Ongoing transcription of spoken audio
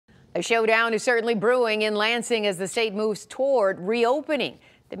A showdown is certainly brewing in Lansing as the state moves toward reopening.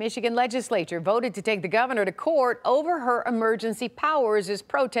 The Michigan legislature voted to take the governor to court over her emergency powers as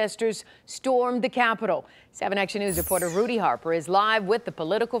protesters stormed the Capitol. 7 Action News reporter Rudy Harper is live with the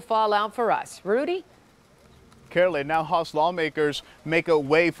political fallout for us. Rudy? Carolyn, now House lawmakers make a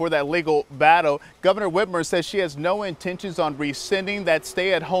way for that legal battle. Governor Whitmer says she has no intentions on rescinding that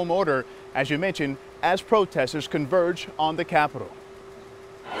stay-at-home order, as you mentioned, as protesters converge on the Capitol.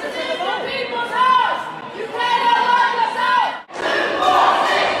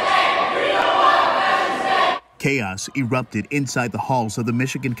 Chaos erupted inside the halls of the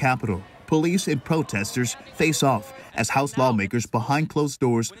Michigan Capitol. Police and protesters face off as House lawmakers behind closed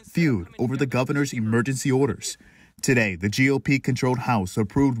doors feud over the governor's emergency orders. Today, the GOP-controlled House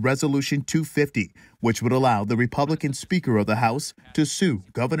approved Resolution 250, which would allow the Republican Speaker of the House to sue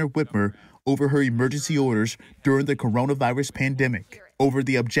Governor Whitmer over her emergency orders during the coronavirus pandemic. Over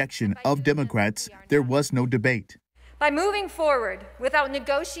the objection of Democrats, there was no debate. By moving forward without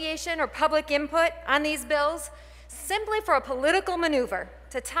negotiation or public input on these bills, simply for a political maneuver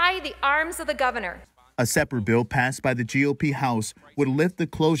to tie the arms of the governor. A separate bill passed by the GOP House would lift the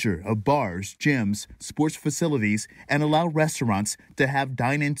closure of bars, gyms, sports facilities, and allow restaurants to have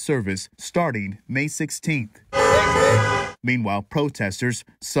dine-in service starting May 16th. Meanwhile, protesters,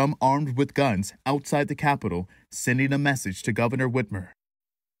 some armed with guns, outside the Capitol, sending a message to Governor Whitmer.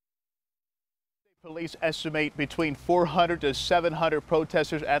 Police estimate between 400 to 700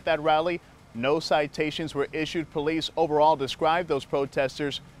 protesters at that rally. No citations were issued. Police overall described those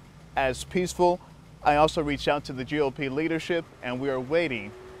protesters as peaceful. I also reached out to the GOP leadership, and we are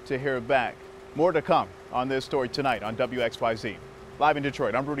waiting to hear back. More to come on this story tonight on WXYZ. Live in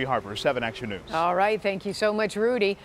Detroit, I'm Rudy Harper, 7 Action News. All right, thank you so much, Rudy.